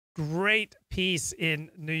great piece in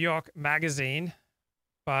New York Magazine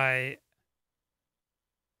by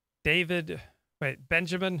Benjamin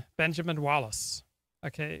Wallace.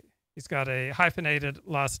 Okay, he's got a hyphenated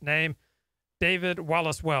last name. David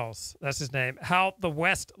Wallace Wells, that's his name. How the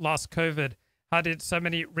West lost COVID. How did so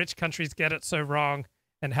many rich countries get it so wrong?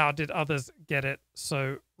 And how did others get it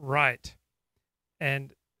so right?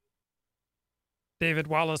 And David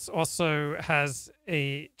Wallace also has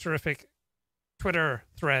a terrific Twitter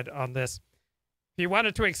thread on this. If you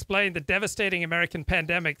wanted to explain the devastating American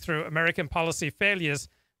pandemic through American policy failures,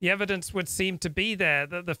 the evidence would seem to be there,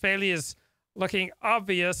 that the failures looking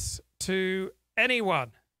obvious to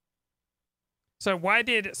anyone. So why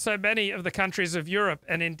did so many of the countries of Europe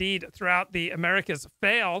and indeed throughout the Americas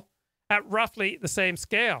fail at roughly the same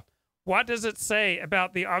scale? What does it say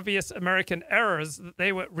about the obvious American errors that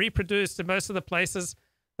they were reproduced in most of the places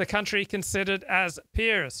the country considered as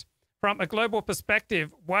peers? From a global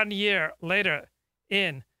perspective, 1 year later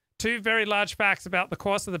two very large facts about the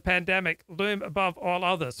course of the pandemic loom above all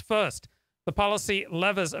others. First, the policy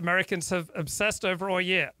levers Americans have obsessed over all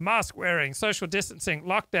year, mask wearing, social distancing,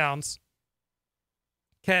 lockdowns,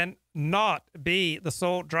 can not be the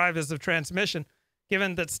sole drivers of transmission,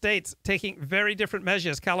 given that states taking very different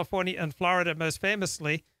measures, California and Florida most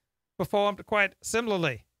famously, performed quite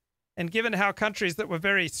similarly. And given how countries that were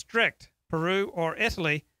very strict, Peru or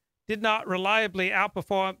Italy, did not reliably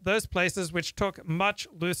outperform those places which took much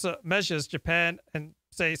looser measures, Japan and,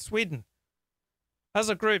 say, Sweden. As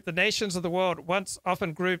a group, the nations of the world, once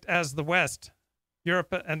often grouped as the West,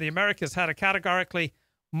 Europe and the Americas, had a categorically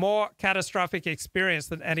more catastrophic experience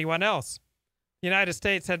than anyone else. The United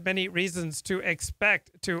States had many reasons to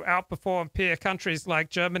expect to outperform peer countries like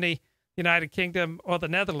Germany, the United Kingdom, or the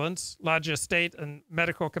Netherlands, larger state and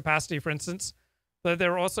medical capacity, for instance, though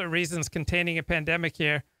there are also reasons containing a pandemic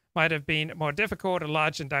here might have been more difficult. A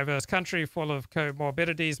large and diverse country full of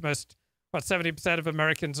comorbidities. 70% of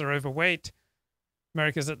Americans are overweight.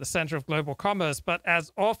 America's at the center of global commerce, but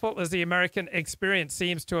as awful as the American experience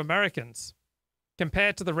seems to Americans,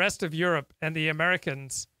 compared to the rest of Europe and the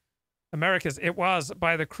Americas, it was,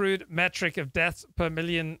 by the crude metric of deaths per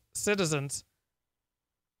million citizens,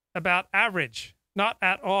 about average, not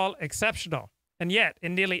at all exceptional. And yet,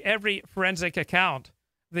 in nearly every forensic account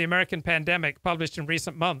of the American pandemic published in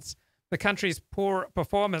recent months, the country's poor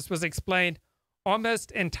performance was explained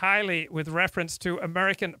almost entirely with reference to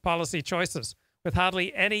American policy choices, with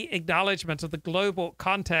hardly any acknowledgement of the global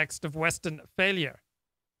context of Western failure.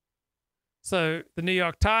 So the New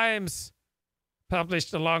York Times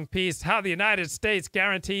published a long piece, How the United States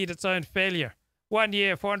Guaranteed Its Own Failure. 1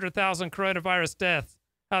 year, 400,000 coronavirus deaths.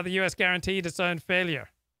 How the U.S. guaranteed its own failure.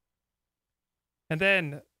 And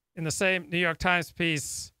then in the same New York Times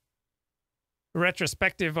piece, a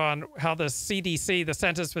retrospective on how the CDC, the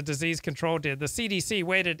Centers for Disease Control, did. The CDC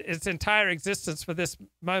waited its entire existence for this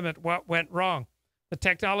moment. What went wrong? The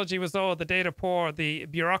technology was old, the data poor, the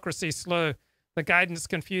bureaucracy slow, the guidance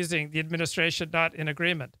confusing, the administration not in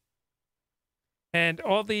agreement. And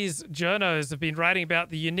all these journos have been writing about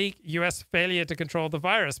the unique U.S. failure to control the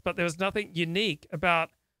virus, but there was nothing unique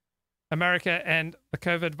about America and the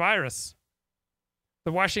COVID virus.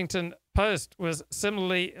 The Washington Post was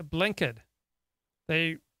similarly blinkered.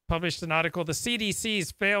 They published an article, The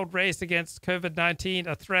CDC's Failed Race Against COVID-19,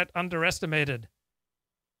 a Threat Underestimated.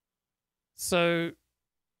 So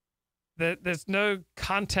there's no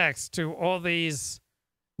context to all these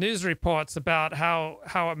news reports about how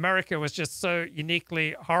America was just so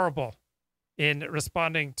uniquely horrible in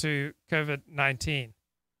responding to COVID-19.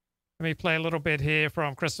 Let me play a little bit here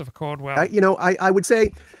from Christopher Caldwell. I would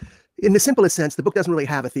say, in the simplest sense, the book doesn't really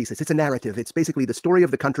have a thesis. It's a narrative. It's basically the story of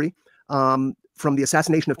the country from the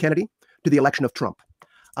assassination of Kennedy to the election of Trump.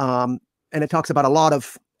 And it talks about a lot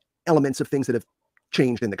of elements of things that have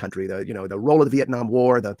changed in the country, the role of the Vietnam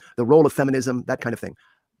War, the role of feminism, that kind of thing.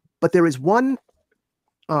 But there is one,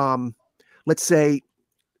 let's say,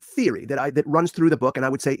 theory that runs through the book, and I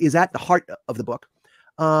would say is at the heart of the book,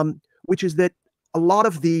 which is that a lot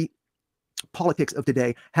of the politics of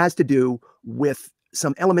today has to do with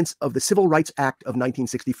some elements of the Civil Rights Act of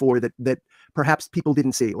 1964 that perhaps people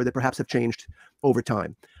didn't see, or that perhaps have changed over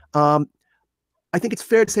time. I think it's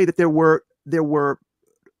fair to say that there were,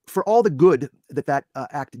 for all the good that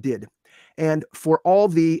act did, and for all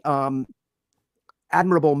the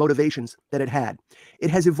admirable motivations that it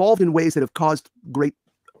has evolved in ways that have caused great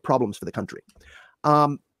problems for the country.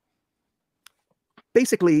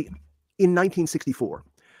 Basically, in 1964,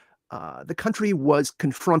 the country was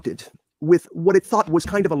confronted with what it thought was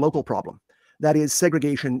kind of a local problem, that is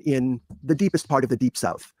segregation in the deepest part of the Deep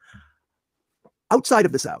South. Outside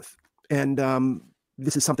of the South, and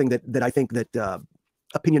this is something that I think that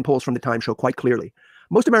opinion polls from the time show quite clearly.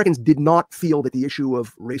 Most Americans did not feel that the issue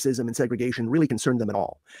of racism and segregation really concerned them at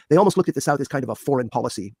all. They almost looked at the South as kind of a foreign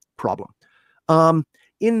policy problem.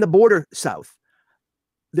 In the border South,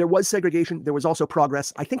 there was segregation. There was also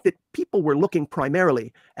progress. I think that people were looking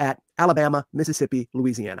primarily at Alabama, Mississippi,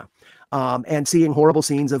 Louisiana, and seeing horrible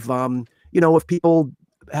scenes of, of people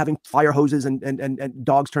having fire hoses and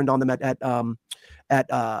dogs turned on them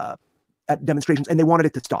at demonstrations, and they wanted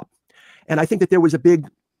it to stop. And I think that there was a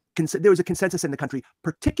consensus in the country,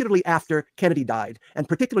 particularly after Kennedy died, and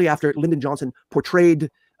particularly after Lyndon Johnson portrayed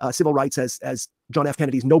civil rights as John F.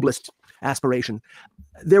 Kennedy's noblest aspiration.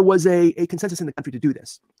 There was a consensus in the country to do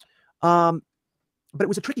this. But it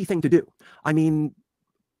was a tricky thing to do. I mean,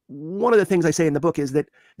 one of the things I say in the book is that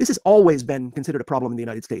this has always been considered a problem in the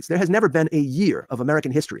United States. There has never been a year of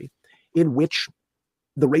American history in which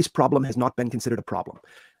the race problem has not been considered a problem.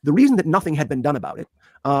 The reason that nothing had been done about it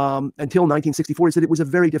until 1964 is that it was a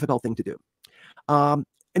very difficult thing to do. And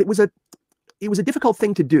it was a difficult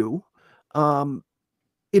thing to do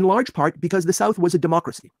in large part because the South was a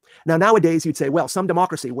democracy. Now, nowadays you'd say, well, some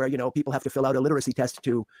democracy where, people have to fill out a literacy test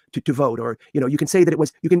to vote, or, you can say that it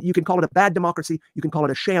was, you can call it a bad democracy, you can call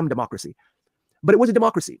it a sham democracy, but it was a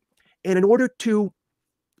democracy. And in order to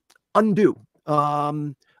undo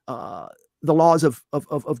the laws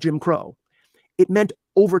of Jim Crow, it meant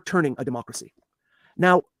overturning a democracy.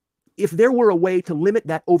 Now, if there were a way to limit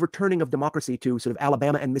that overturning of democracy to sort of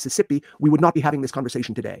Alabama and Mississippi, we would not be having this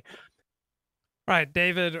conversation today. Right.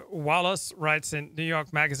 David Wallace writes in New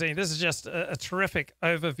York Magazine, this is just a terrific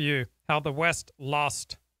overview how the West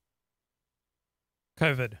lost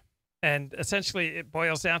COVID. And essentially it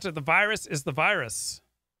boils down to the virus is the virus.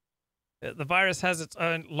 The virus has its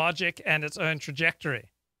own logic and its own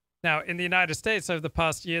trajectory. Now, in the United States over the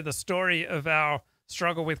past year, the story of our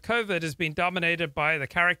struggle with COVID has been dominated by the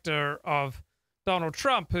character of Donald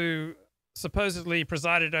Trump, who supposedly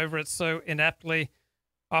presided over it so ineptly,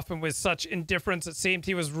 often with such indifference it seemed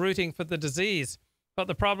he was rooting for the disease. But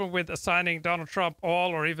the problem with assigning Donald Trump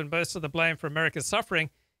all or even most of the blame for America's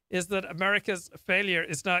suffering is that America's failure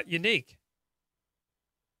is not unique.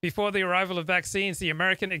 Before the arrival of vaccines, the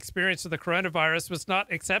American experience of the coronavirus was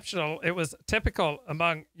not exceptional. It was typical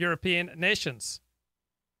among European nations.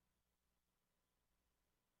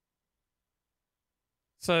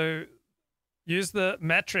 So use the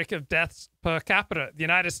metric of deaths per capita. The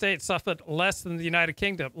United States suffered less than the United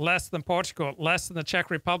Kingdom, less than Portugal, less than the Czech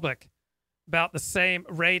Republic, about the same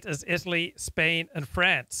rate as Italy, Spain, and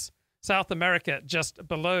France. South America just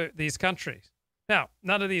below these countries. Now,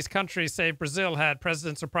 none of these countries, save Brazil, had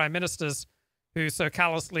presidents or prime ministers who so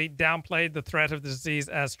callously downplayed the threat of the disease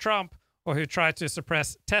as Trump, or who tried to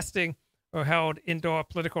suppress testing or held indoor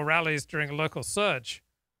political rallies during a local surge.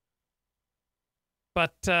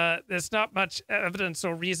 But there's not much evidence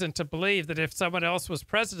or reason to believe that if someone else was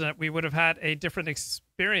president, we would have had a different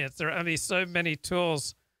experience. There are only so many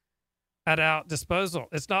tools at our disposal.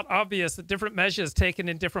 It's not obvious that different measures taken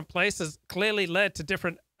in different places clearly led to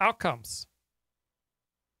different outcomes.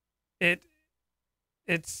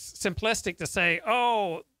 It's simplistic to say,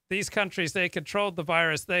 oh, these countries, they controlled the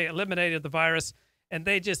virus, they eliminated the virus, and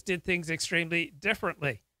they just did things extremely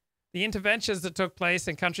differently. The interventions that took place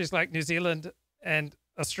in countries like New Zealand and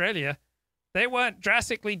Australia, they weren't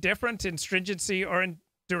drastically different in stringency or in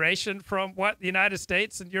duration from what the United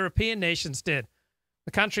States and European nations did.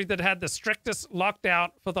 The country that had the strictest lockdown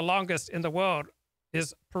for the longest in the world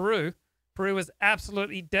is Peru. Peru was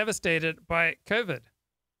absolutely devastated by COVID.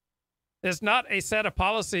 There's not a set of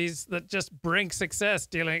policies that just bring success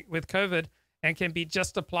dealing with COVID and can be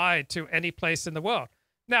just applied to any place in the world.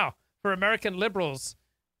 Now, for American liberals,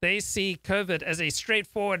 they see COVID as a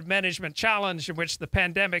straightforward management challenge in which the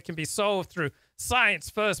pandemic can be solved through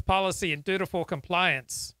science-first policy and dutiful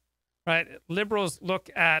compliance, right? Liberals look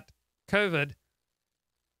at COVID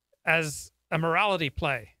as a morality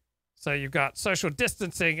play. So you've got social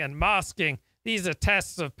distancing and masking. These are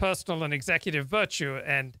tests of personal and executive virtue,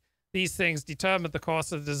 and these things determine the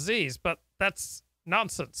course of the disease. But that's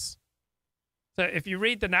nonsense. So if you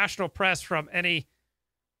read the national press from any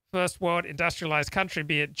first world industrialized country,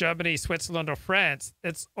 be it Germany, Switzerland, or France,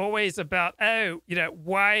 it's always about, oh,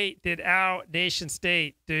 why did our nation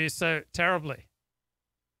state do so terribly?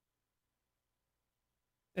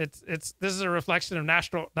 This is a reflection of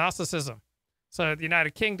national narcissism. So the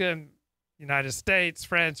United Kingdom, United States,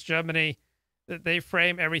 France, Germany, they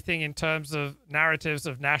frame everything in terms of narratives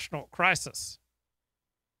of national crisis.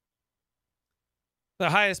 The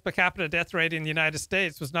highest per capita death rate in the United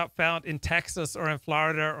States was not found in Texas or in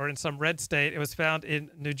Florida or in some red state. It was found in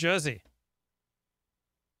New Jersey.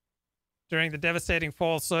 During the devastating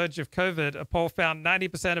fall surge of COVID, a poll found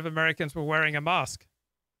 90% of Americans were wearing a mask.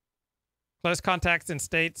 Close contacts in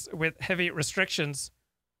states with heavy restrictions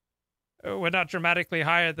were not dramatically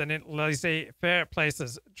higher than in laissez-faire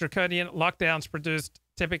places. Draconian lockdowns produced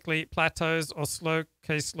typically plateaus or slow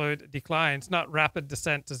caseload declines, not rapid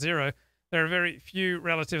descent to zero. There are very few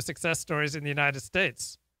relative success stories in the United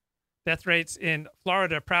States. Death rates in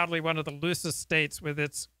Florida, proudly one of the loosest states with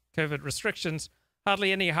its COVID restrictions,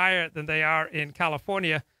 hardly any higher than they are in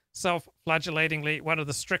California, self-flagellatingly one of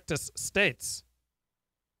the strictest states.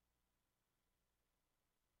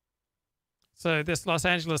 So this Los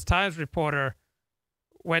Angeles Times reporter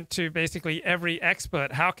went to basically every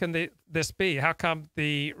expert. How can this be? How come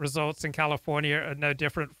the results in California are no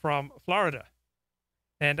different from Florida?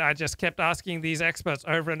 And I just kept asking these experts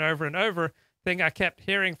over and over and over. The thing I kept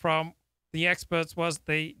hearing from the experts was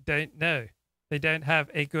they don't know. They don't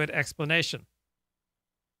have a good explanation.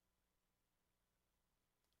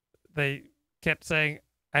 They kept saying,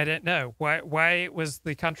 I don't know. Why was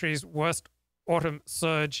the country's worst autumn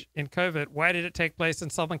surge in COVID, why did it take place in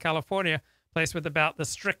Southern California, a place with about the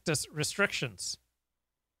strictest restrictions?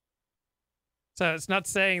 So it's not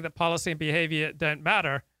saying that policy and behavior don't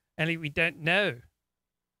matter, and we don't know.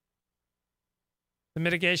 The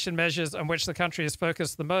mitigation measures on which the country is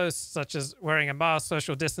focused the most, such as wearing a mask,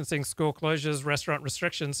 social distancing, school closures, restaurant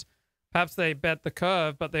restrictions, perhaps they bent the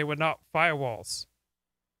curve, but they were not firewalls.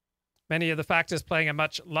 Many of the factors playing a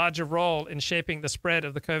much larger role in shaping the spread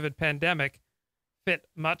of the COVID pandemic fit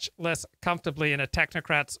much less comfortably in a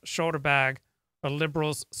technocrat's shoulder bag or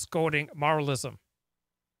liberals' scolding moralism.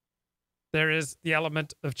 There is the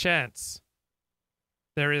element of chance.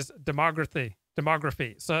 There is demography.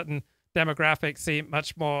 Certain demographics seem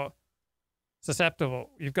much more susceptible.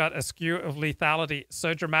 You've got a skew of lethality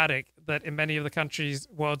so dramatic that in many of the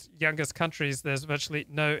world's youngest countries, there's virtually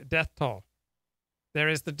no death toll. There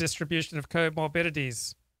is the distribution of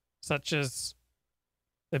comorbidities, such as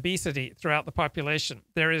obesity throughout the population.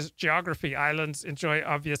 There is geography. Islands enjoy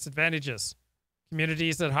obvious advantages.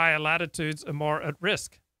 Communities at higher latitudes are more at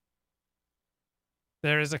risk.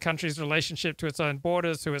 There is a country's relationship to its own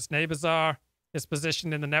borders, who its neighbors are, its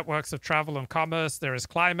position in the networks of travel and commerce. There is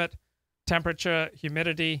climate, temperature,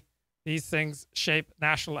 humidity. These things shape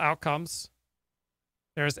national outcomes.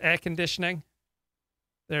 There is air conditioning.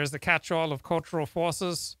 There is the catch-all of cultural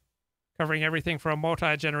forces, covering everything from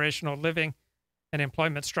multi-generational living and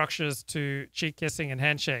employment structures to cheek kissing and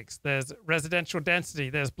handshakes. There's residential density,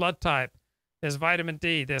 there's blood type, there's vitamin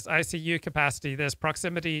D, there's ICU capacity, there's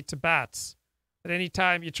proximity to bats. At any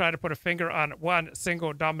time you try to put a finger on one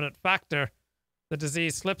single dominant factor, the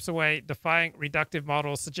disease slips away, defying reductive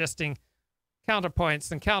models, suggesting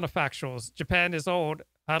counterpoints and counterfactuals. Japan is old,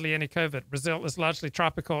 hardly any COVID. Brazil is largely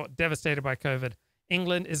tropical, devastated by COVID.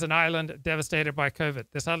 England is an island, devastated by COVID.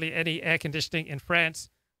 There's hardly any air conditioning in France,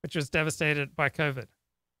 which was devastated by COVID.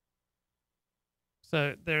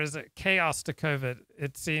 So there is a chaos to COVID.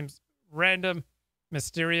 It seems random,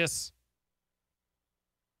 mysterious.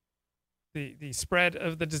 The spread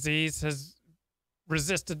of the disease has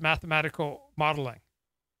resisted mathematical modeling.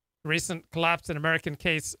 The recent collapse in American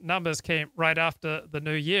case numbers came right after the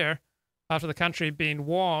new year, after the country being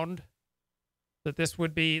warned that this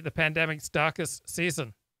would be the pandemic's darkest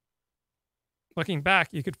season. Looking back,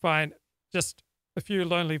 you could find just a few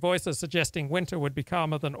lonely voices suggesting winter would be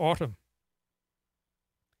calmer than autumn.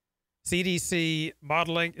 CDC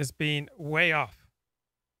modeling has been way off.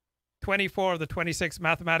 24 of the 26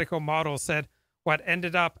 mathematical models said what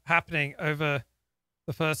ended up happening over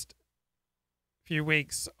the first few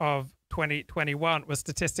weeks of 2021 was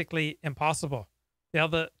statistically impossible. The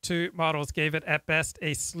other two models gave it at best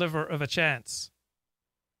a sliver of a chance.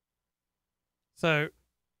 So,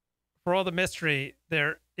 for all the mystery,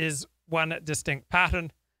 there is one distinct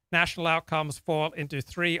pattern. National outcomes fall into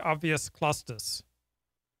three obvious clusters.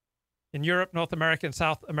 In Europe, North America, and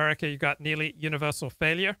South America, you've got nearly universal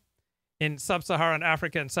failure. In sub-Saharan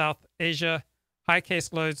Africa and South Asia, high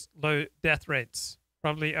caseloads, low death rates,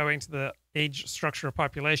 probably owing to the age structure of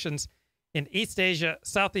populations. In East Asia,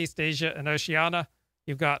 Southeast Asia, and Oceania,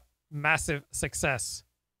 you've got massive success.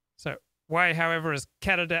 So why, however, has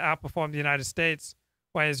Canada outperformed the United States?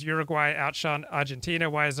 Why has Uruguay outshone Argentina?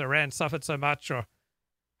 Why has Iran suffered so much? Or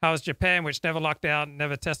how has Japan, which never locked down,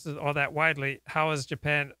 never tested all that widely, how has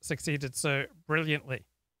Japan succeeded so brilliantly?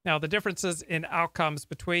 Now, the differences in outcomes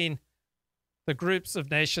between the groups of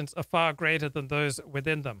nations are far greater than those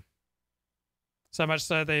within them. So much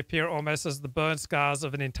so they appear almost as the burn scars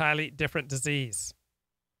of an entirely different disease.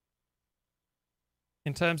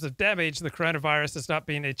 In terms of damage, the coronavirus has not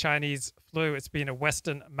been a Chinese flu, it's been a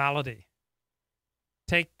Western malady.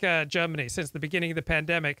 Take Germany. Since the beginning of the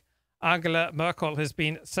pandemic, Angela Merkel has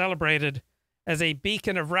been celebrated as a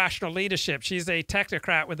beacon of rational leadership. She's a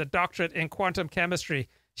technocrat with a doctorate in quantum chemistry.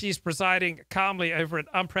 She's presiding calmly over an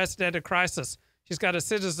unprecedented crisis. She's got a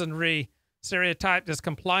citizenry stereotyped as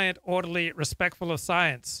compliant, orderly, respectful of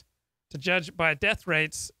science. To judge by death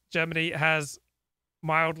rates, Germany has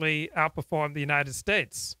mildly outperformed the United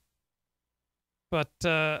States, but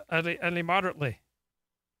only moderately.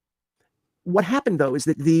 What happened, though, is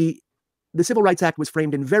that the Civil Rights Act was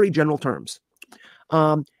framed in very general terms,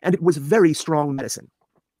 and it was very strong medicine.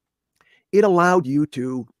 It allowed you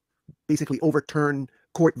to basically overturn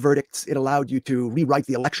court verdicts. It allowed you to rewrite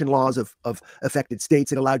the election laws of affected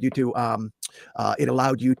states. It allowed you to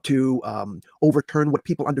overturn what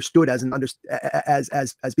people understood as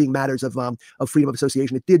being matters of freedom of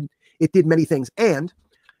association. It did many things, and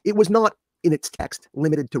it was not in its text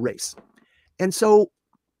limited to race. And so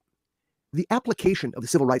the application of the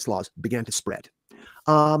civil rights laws began to spread.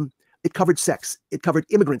 It covered sex. It covered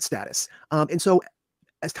immigrant status. And so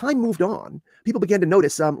as time moved on, people began to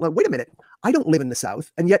notice, like, wait a minute, I don't live in the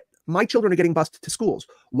South, and yet my children are getting bused to schools.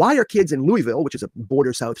 Why are kids in Louisville, which is a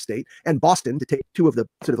border South state, and Boston, to take two of the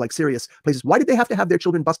sort of like serious places, why did they have to have their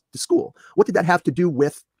children bused to school? What did that have to do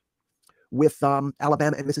with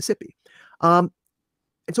Alabama and Mississippi? And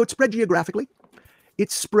so it spread geographically.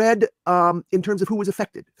 It spread in terms of who was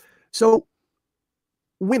affected. So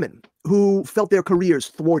women who felt their careers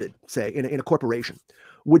thwarted, say, in a corporation,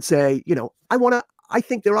 would say, you know, I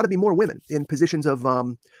think there ought to be more women in positions of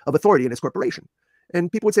authority in this corporation. And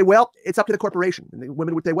people would say, well, it's up to the corporation. And the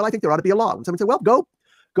women would say, well, I think there ought to be a law. And someone would say, well,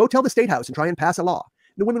 go tell the State House and try and pass a law.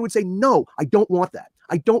 And the women would say, no, I don't want that.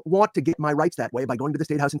 I don't want to get my rights that way by going to the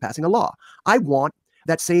State House and passing a law. I want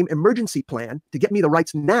that same emergency plan to get me the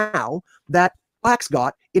rights now that blacks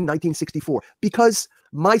got in 1964, because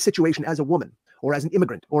my situation as a woman, or as an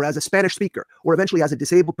immigrant, or as a Spanish speaker, or eventually as a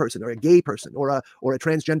disabled person, or a gay person, or a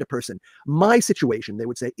transgender person, my situation, they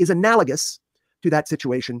would say, is analogous to that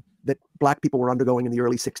situation that black people were undergoing in the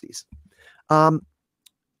early 60s. And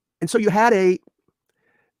so you had a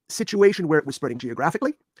situation where it was spreading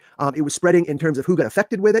geographically. It was spreading in terms of who got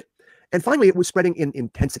affected with it. And finally, it was spreading in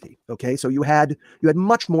intensity. Okay, so you had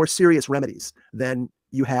much more serious remedies than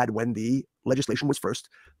you had when the legislation was first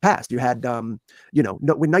passed. You had, when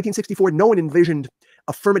 1964, no one envisioned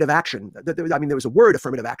affirmative action. I mean, there was a word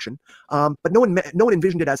affirmative action, but no one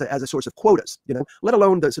envisioned it as a source of quotas. Let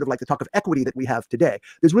alone the sort of like the talk of equity that we have today.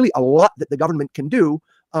 There's really a lot that the government can do.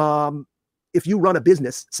 If you run a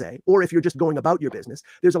business, say, or if you're just going about your business,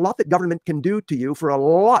 there's a lot that government can do to you for a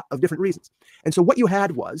lot of different reasons. And so what you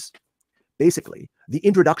had was basically the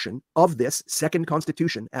introduction of this second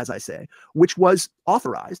constitution, as I say, which was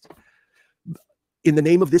authorized in the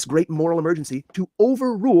name of this great moral emergency to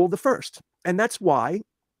overrule the first. And that's why,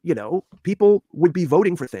 people would be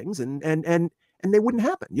voting for things and they wouldn't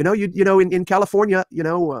happen. In California,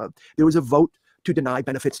 there was a vote to deny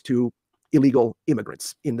benefits to illegal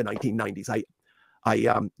immigrants in the 1990s.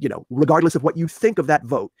 Regardless of what you think of that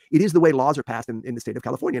vote, it is the way laws are passed in the state of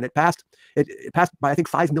California, and it passed by, I think,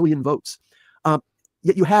 5 million votes.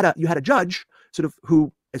 Yet you had a judge sort of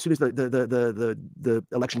who, as soon as the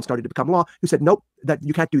election started to become law, who said, nope, that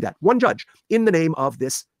you can't do that. One judge in the name of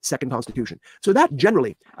this second constitution. So that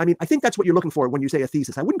generally, I think that's what you're looking for when you say a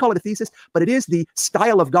thesis. I wouldn't call it a thesis, but it is the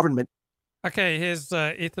style of government. Okay, here's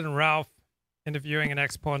Ethan Ralph interviewing an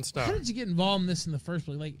ex-porn star. How did you get involved in this in the first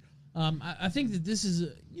place? Like, I think that this is,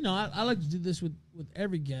 I like to do this with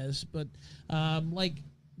every guest, but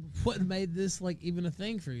what made this even a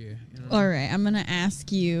thing for you? All right, I'm going to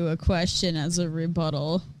ask you a question as a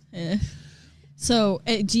rebuttal. So,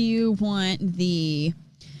 do you want the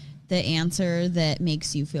answer that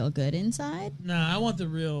makes you feel good inside? No, I want the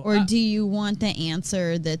real. Or do you want the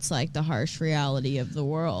answer that's like the harsh reality of the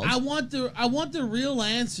world? I want the real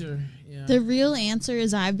answer. Yeah. The real answer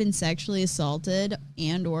is I've been sexually assaulted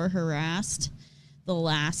and or harassed the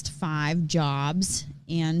last 5 jobs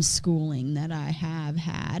and schooling that I have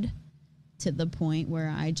had, to the point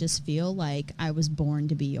where I just feel like I was born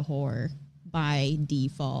to be a whore by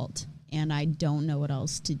default, and I don't know what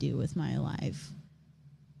else to do with my life.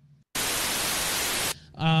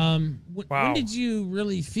 When did you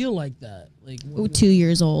really feel like that? 2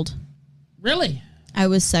 years old. Really? I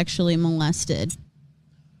was sexually molested.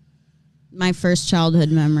 My first childhood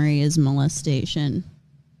memory is molestation.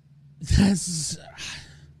 That's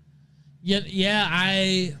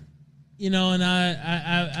I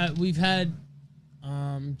we've had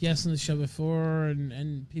guests on the show before,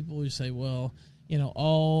 and people would say, well,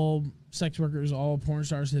 all sex workers, all porn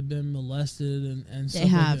stars have been molested and they stuff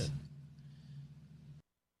have. like that.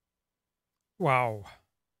 Wow.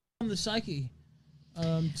 on the psyche.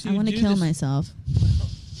 I want to kill myself.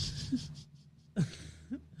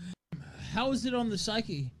 How is it on the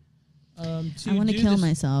psyche? I want to kill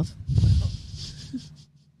myself.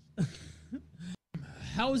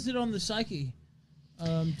 How is it on the psyche?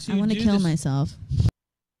 I want to kill myself.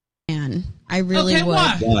 Man, I really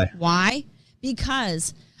would. Why?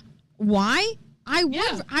 Because why? I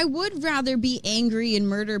would rather be angry and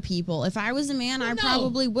murder people. If I was a man, I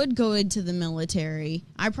probably would go into the military.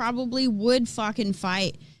 I probably would fucking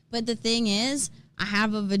fight. But the thing is, I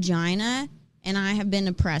have a vagina and I have been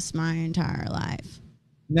oppressed my entire life.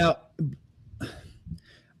 Now,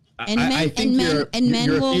 men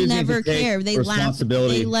will never care. They laugh.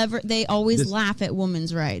 They always laugh at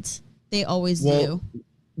women's rights. They always do.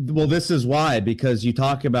 Well, this is why, because you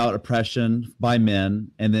talk about oppression by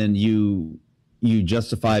men, and then you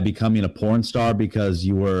justify becoming a porn star because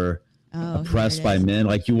you were oppressed by men.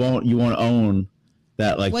 Like you won't own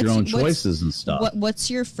that, like your own choices and stuff. What's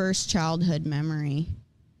your first childhood memory?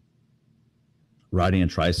 Riding a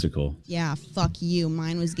tricycle. Yeah, fuck you.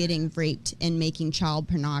 Mine was getting raped and making child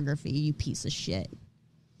pornography, you piece of shit.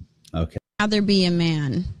 Okay. I'd rather be a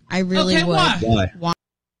man. I really would. Why?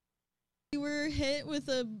 We were hit with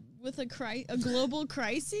a global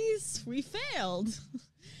crisis. We failed.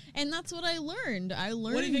 And that's what I learned.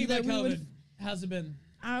 What do you think about COVID? How's it been?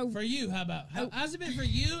 For you, how's it been for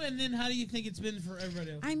you, and then how do you think it's been for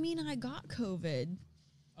everybody else? I mean, I got COVID.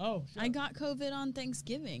 Oh, sure. I got COVID on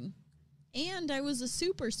Thanksgiving. And I was a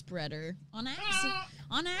super spreader on accident.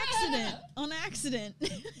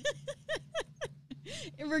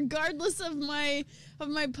 Regardless of my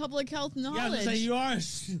public health knowledge. Yeah, I was gonna say you are a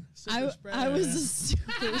super spreader. I was a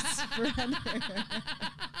super spreader.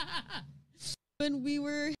 When we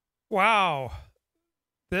were... Wow.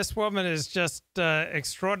 This woman is just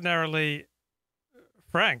extraordinarily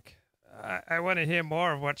frank. I want to hear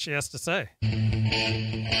more of what she has to say.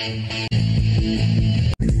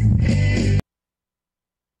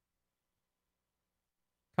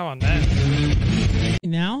 Come on, man.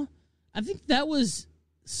 Now, I think that was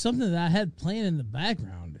something that I had playing in the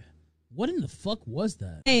background. What in the fuck was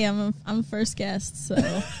that? Hey, I'm first guest, so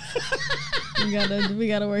we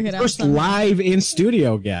gotta work it out. First live in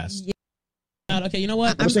studio guest. Yeah. Okay, you know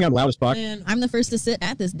what? I'm saying I'm loud as fuck. I'm the first to sit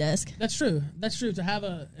at this desk. That's true. That's true. To have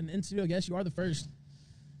an in studio guest, you are the first.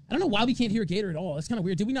 I don't know why we can't hear Gator at all. It's kind of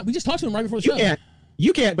weird. Did we not? We just talked to him right before the show.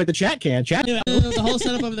 You can't, but the chat can. Chat. The whole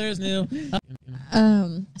setup over there is new.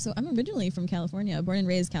 So I'm originally from California, born and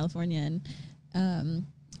raised California, and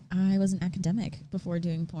I was an academic before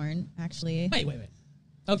doing porn. Actually. Wait.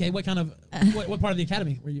 Okay, what kind of what part of the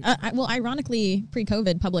academy were you? Well, ironically,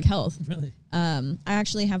 pre-COVID, public health. Really? I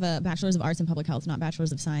actually have a bachelor's of arts in public health, not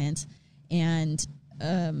bachelor's of science, and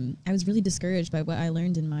I was really discouraged by what I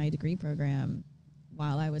learned in my degree program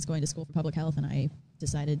while I was going to school for public health, and I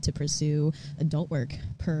decided to pursue adult work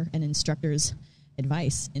per an instructor's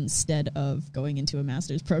advice instead of going into a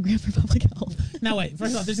master's program for public health. Now wait,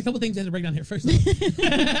 first off, there's a couple things I have to break down here. First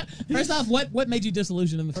off, what made you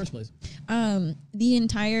disillusioned in the first place? The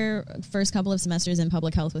entire first couple of semesters in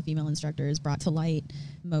public health with female instructors brought to light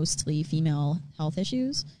mostly female health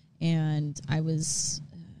issues, and I was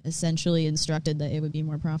essentially instructed that it would be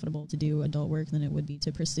more profitable to do adult work than it would be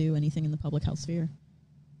to pursue anything in the public health sphere.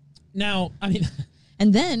 Now, I mean...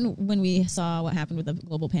 And then when we saw what happened with the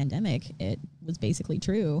global pandemic, it was basically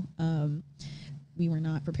true. We were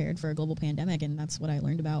not prepared for a global pandemic, and that's what I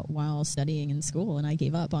learned about while studying in school, and I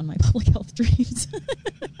gave up on my public health dreams.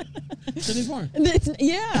 So do porn.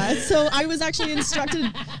 Yeah, so I was actually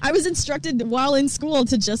instructed while in school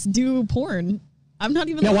to just do porn. I'm not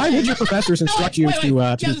even. Yeah, why would your professors instruct you to do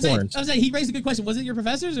porn? I was saying, he raised a good question. Was it your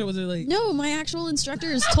professors or was it like? No, my actual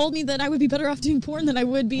instructors told me that I would be better off doing porn than I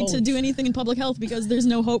would be to do anything in public health because there's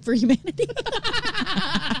no hope for humanity.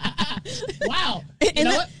 Wow.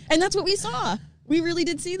 And that's what we saw. We really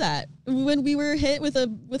did see that when we were hit with a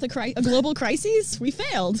global crisis. We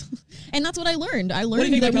failed, and that's what I learned. I learned what do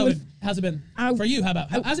you think that about COVID? How's it been for you?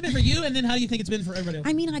 How's it been for you? And then how do you think it's been for everybody else?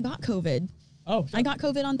 I mean, I got COVID. Oh, sure. I got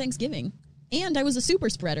COVID on Thanksgiving. And I was a super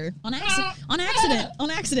spreader on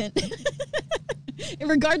accident.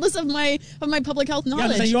 Regardless of my public health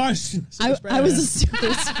knowledge. Yeah, you are a super spreader. I was a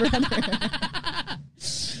super spreader.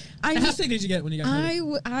 How sick did you get when you got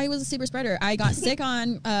COVID? I was a super spreader. I got sick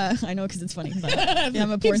on, I know because it's funny because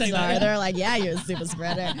I'm a porn star. They're like, yeah, you're a super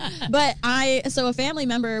spreader. But so a family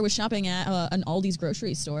member was shopping at an Aldi's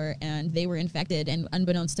grocery store and they were infected. And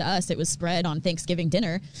unbeknownst to us, it was spread on Thanksgiving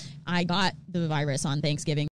dinner. I got the virus on Thanksgiving.